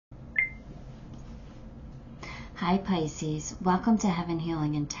Hi Pisces, welcome to Heaven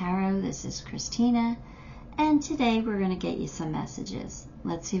Healing and Tarot. This is Christina, and today we're going to get you some messages.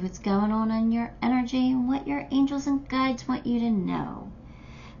 Let's see what's going on in your energy and what your angels and guides want you to know.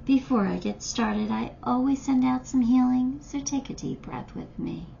 Before I get started, I always send out some healing, so take a deep breath with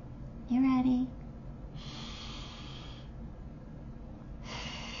me. You ready?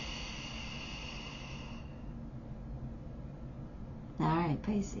 Alright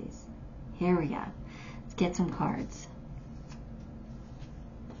Pisces, here we go. Get some cards.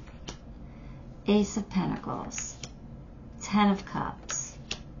 Ace of Pentacles, Ten of Cups,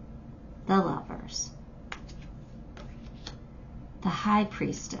 the Lovers, the High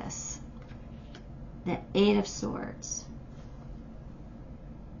Priestess, the Eight of Swords,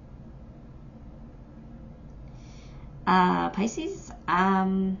 Pisces,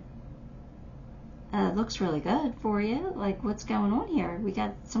 looks really good for you. Like, what's going on here? We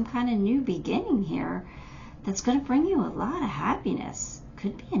got some kind of new beginning here that's going to bring you a lot of happiness.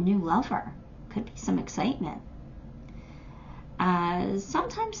 Could be a new lover. Could be some excitement.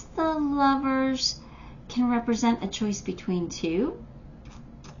 Sometimes the Lovers can represent a choice between two.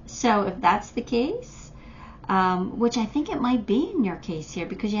 So if that's the case, which I think it might be in your case here,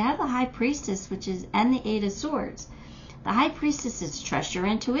 because you have the High Priestess, and the Eight of Swords. The High Priestess is trust your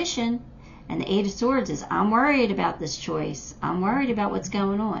intuition, and the Eight of Swords is I'm worried about this choice. I'm worried about what's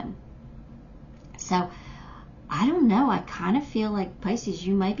going on. So I don't know. I kind of feel like, Pisces,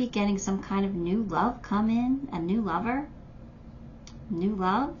 you might be getting some kind of new love come in, a new lover, new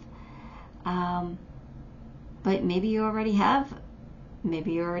love. But maybe you already have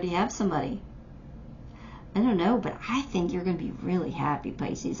somebody. I don't know, but I think you're going to be really happy,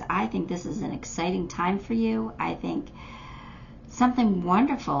 Pisces. I think this is an exciting time for you. I think something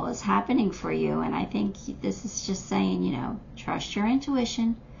wonderful is happening for you, and I think this is just saying, trust your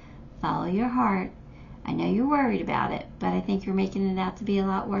intuition, follow your heart. I know you're worried about it, but I think you're making it out to be a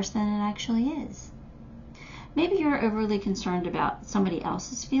lot worse than it actually is. Maybe you're overly concerned about somebody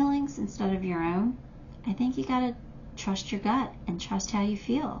else's feelings instead of your own. I think you got to trust your gut and trust how you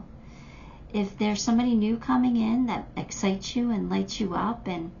feel. If there's somebody new coming in that excites you and lights you up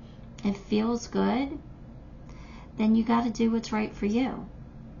and it feels good, then you got to do what's right for you.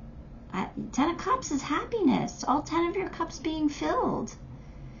 Ten of Cups is happiness. All 10 of your cups being filled.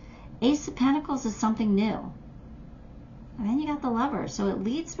 Ace of Pentacles is something new. And then you got the Lover. So it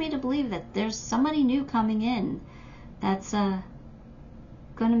leads me to believe that there's somebody new coming in that's going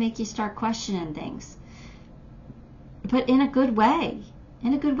to make you start questioning things. But in a good way.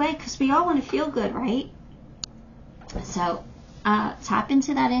 In a good way, because we all want to feel good, right? So tap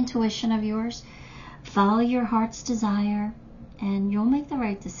into that intuition of yours. Follow your heart's desire, and you'll make the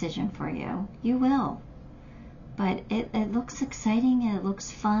right decision for you. You will. But it looks exciting, and it looks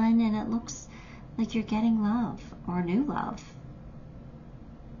fun, and it looks like you're getting love, or new love.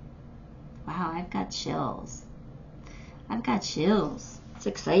 Wow, I've got chills. I've got chills. It's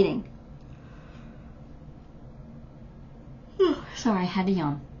exciting. Sorry, I had a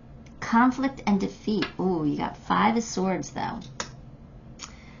yawn. Conflict and defeat. Ooh, you got Five of Swords, though.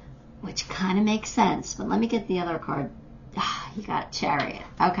 Which kind of makes sense. But let me get the other card. You got Chariot.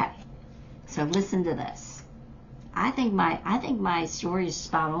 Okay. So listen to this. I think my story is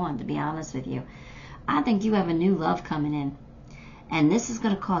spot on, to be honest with you. I think you have a new love coming in. And this is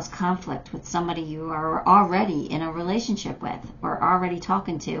going to cause conflict with somebody you are already in a relationship with, or already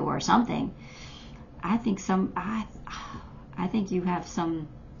talking to, or something. I think you have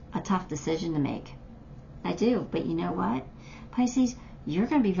a tough decision to make. I do. But you know what, Pisces? You're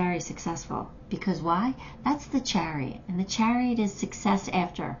going to be very successful. Because why? That's the Chariot. And the Chariot is success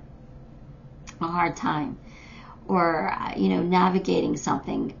after a hard time. Or, navigating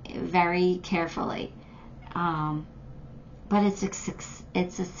something very carefully. But it's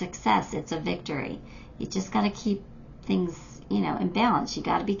a success. It's a victory. You just got to keep things, in balance. You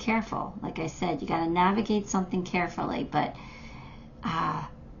got to be careful. Like I said, you got to navigate something carefully. But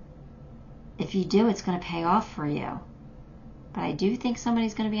if you do, it's going to pay off for you. But I do think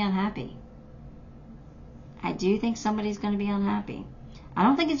somebody's going to be unhappy. I do think somebody's going to be unhappy. I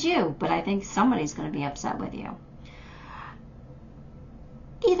don't think it's you, but I think somebody's going to be upset with you.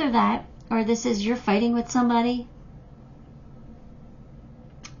 Either that, or this is you're fighting with somebody,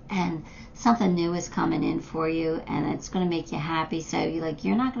 and something new is coming in for you, and it's going to make you happy, so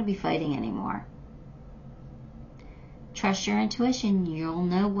you're not going to be fighting anymore. Trust your intuition. You'll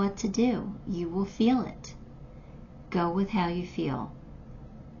know what to do. You will feel it. Go with how you feel.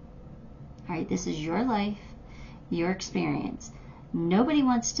 All right, this is your life, your experience. Nobody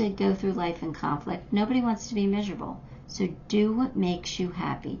wants to go through life in conflict. Nobody wants to be miserable. So do what makes you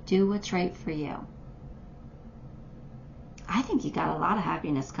happy. Do what's right for you. I think you got a lot of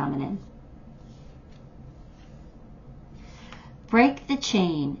happiness coming in. Break the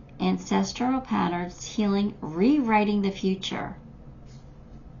chain. Ancestral patterns, healing, rewriting the future.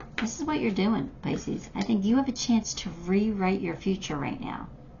 This is what you're doing, Pisces. I think you have a chance to rewrite your future right now.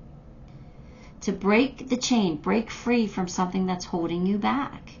 To break the chain, break free from something that's holding you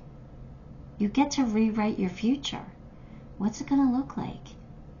back. You get to rewrite your future. What's it going to look like?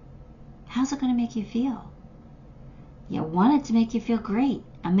 How's it going to make you feel? You want it to make you feel great,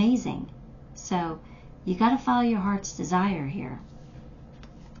 amazing. So you got to follow your heart's desire here.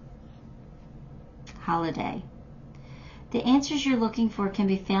 Holiday. The answers you're looking for can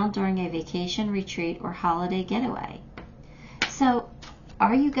be found during a vacation, retreat, or holiday getaway. So,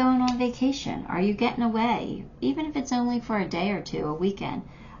 are you going on vacation? Are you getting away? Even if it's only for a day or two, a weekend,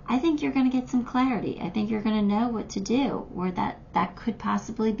 I think you're going to get some clarity. I think you're going to know what to do, or that could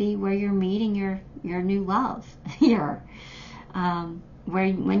possibly be where you're meeting your new love here,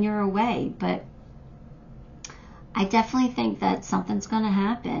 when you're away. But I definitely think that something's going to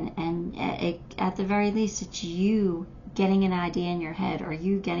happen, and at the very least, it's you getting an idea in your head, or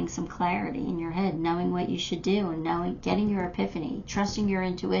you getting some clarity in your head, knowing what you should do, and getting your epiphany, trusting your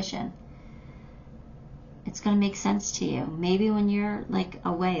intuition. It's going to make sense to you. Maybe when you're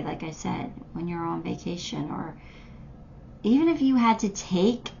away, like I said, when you're on vacation, or even if you had to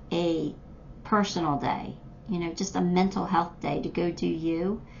take a personal day, just a mental health day to go do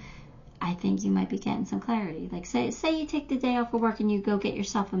you, I think you might be getting some clarity. Like say you take the day off of work and you go get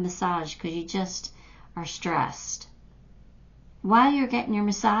yourself a massage because you just are stressed. While you're getting your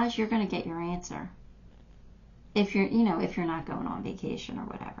massage, you're going to get your answer. If you're not going on vacation or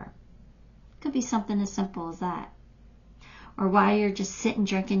whatever. Could be something as simple as that. Or while you're just sitting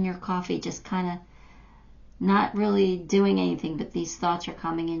drinking your coffee, just kind of not really doing anything, but these thoughts are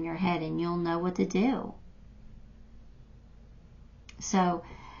coming in your head and you'll know what to do. So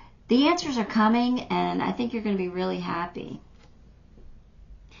the answers are coming, and I think you're going to be really happy.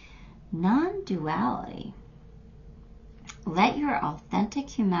 Non-duality. Let your authentic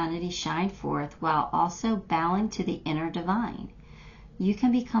humanity shine forth while also bowing to the inner divine. You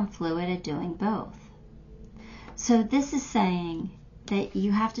can become fluid at doing both. So this is saying that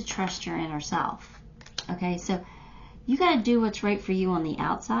you have to trust your inner self. Okay, so you got to do what's right for you on the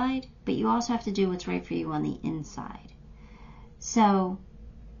outside, but you also have to do what's right for you on the inside. So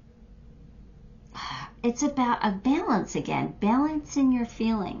it's about a balance again, balancing your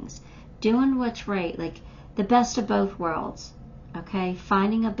feelings, doing what's right, like the best of both worlds, okay?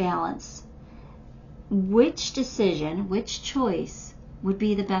 Finding a balance. Which decision, which choice would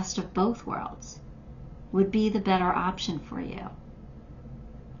be the best of both worlds? Would be the better option for you?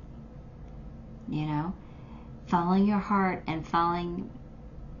 Following your heart and following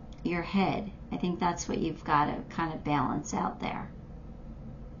your head. I think that's what you've got to kind of balance out there.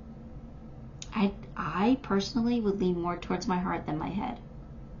 I personally would lean more towards my heart than my head.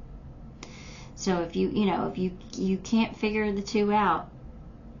 So if you can't figure the two out,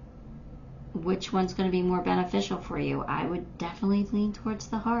 which one's going to be more beneficial for you, I would definitely lean towards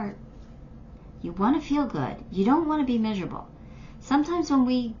the heart. You want to feel good. You don't want to be miserable. Sometimes when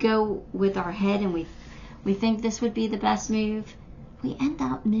we go with our head and we think this would be the best move, we end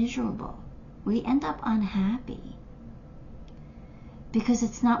up miserable. We end up unhappy. Because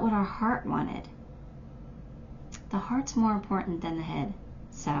it's not what our heart wanted. The heart's more important than the head.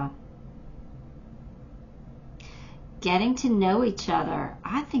 So, getting to know each other.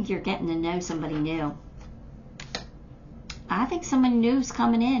 I think you're getting to know somebody new. I think somebody new's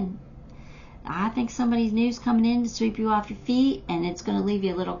coming in. I think somebody new's coming in to sweep you off your feet, and it's going to leave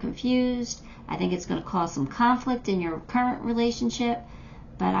you a little confused. I think it's going to cause some conflict in your current relationship.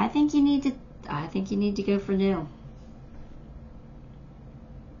 But I think you need to go for new.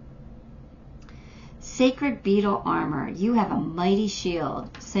 Sacred beetle armor. You have a mighty shield.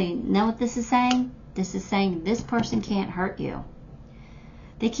 So you know what this is saying? This is saying this person can't hurt you.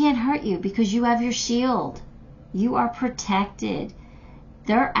 They can't hurt you because you have your shield. You are protected.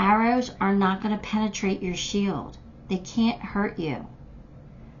 Their arrows are not going to penetrate your shield. They can't hurt you.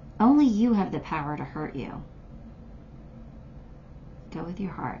 Only you have the power to hurt you. Go with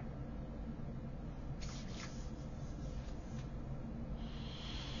your heart.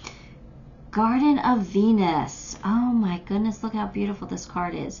 Garden of Venus. Oh my goodness, look how beautiful this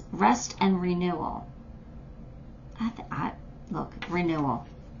card is. Rest and renewal. Look, renewal.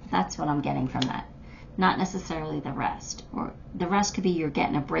 That's what I'm getting from that. Not necessarily the rest. Or the rest could be you're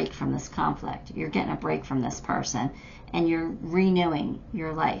getting a break from this conflict. You're getting a break from this person. And you're renewing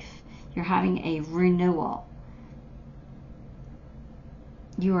your life. You're having a renewal.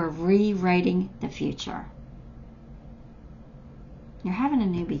 You are rewriting the future. You're having a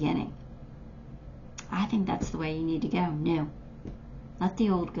new beginning. I think that's the way you need to go. New. Let the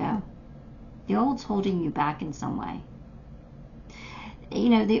old go. The old's holding you back in some way. You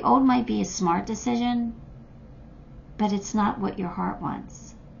know, the old might be a smart decision, but it's not what your heart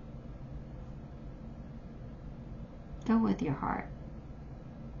wants. Go with your heart.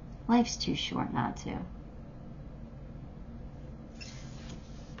 Life's too short not to.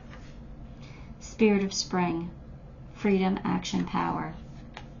 Spirit of spring, freedom, action, power.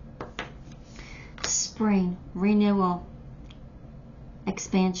 Spring, renewal,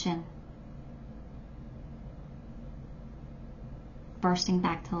 expansion, bursting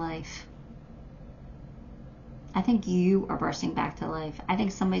back to life. I think you are bursting back to life. I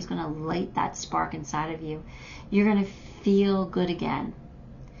think somebody's going to light that spark inside of you. You're going to feel good again.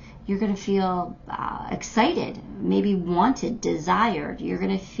 You're going to feel excited, maybe wanted, desired. You're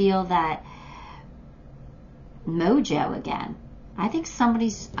going to feel that mojo again. I think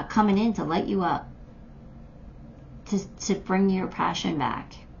somebody's coming in to light you up, to bring your passion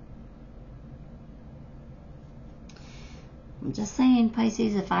back. I'm just saying,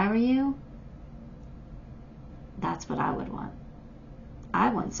 Pisces, if I were you, that's what I would want. I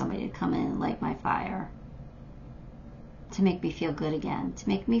want somebody to come in and light my fire, to make me feel good again, to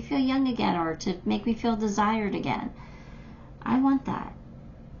make me feel young again, or to make me feel desired again. I want that.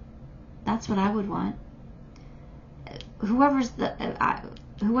 That's what I would want. Whoever's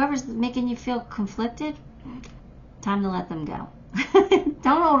making you feel conflicted, time to let them go.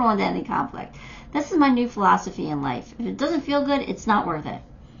 Don't hold on to any conflict. This is my new philosophy in life. If it doesn't feel good, it's not worth it.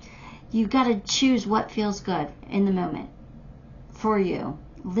 You've got to choose what feels good in the moment for you.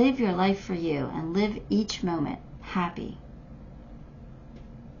 Live your life for you and live each moment happy.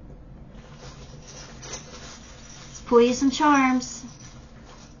 Let's pull you some charms.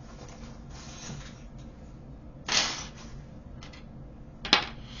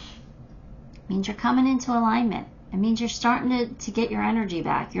 Means you're coming into alignment. It means you're starting to get your energy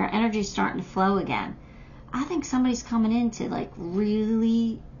back. Your energy's starting to flow again. I think somebody's coming in to like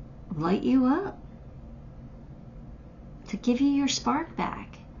really light you up, to give you your spark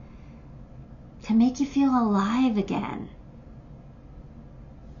back, to make you feel alive again.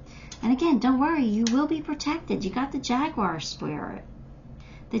 And again, don't worry, you will be protected. You got the Jaguar spirit.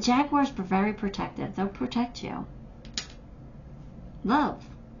 The Jaguars are very protective. They'll protect you. Love.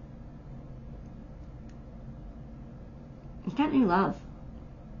 You got new love.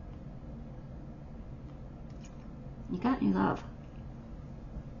 You got new love.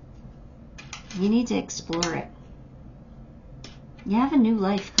 You need to explore it. You have a new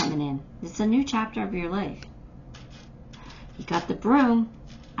life coming in. It's a new chapter of your life. You got the broom,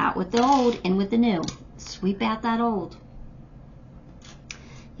 out with the old, in with the new. Sweep out that old.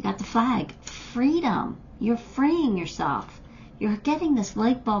 You got the flag, freedom. You're freeing yourself. You're getting this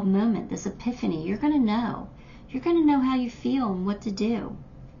light bulb moment, this epiphany. You're going to know. You're going to know how you feel and what to do.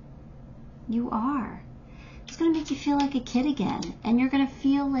 You are. It's going to make you feel like a kid again. And you're going to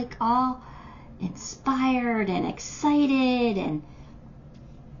feel like all inspired and excited. And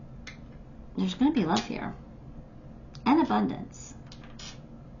there's going to be love here. And abundance.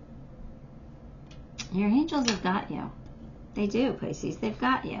 Your angels have got you. They do, Pisces. They've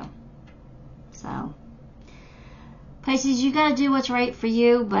got you. So, Pisces, you got to do what's right for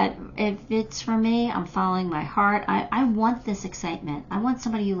you, but if it's for me, I'm following my heart. I want this excitement. I want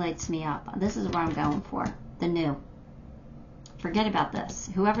somebody who lights me up. This is what I'm going for. The new. Forget about this.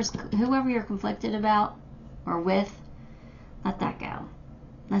 Whoever you're conflicted about or with, let that go.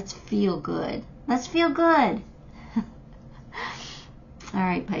 Let's feel good. Let's feel good. All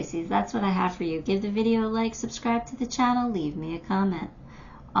right, Pisces, that's what I have for you. Give the video a like, subscribe to the channel, leave me a comment.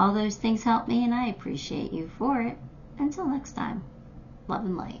 All those things help me, and I appreciate you for it. Until next time, love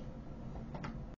and light.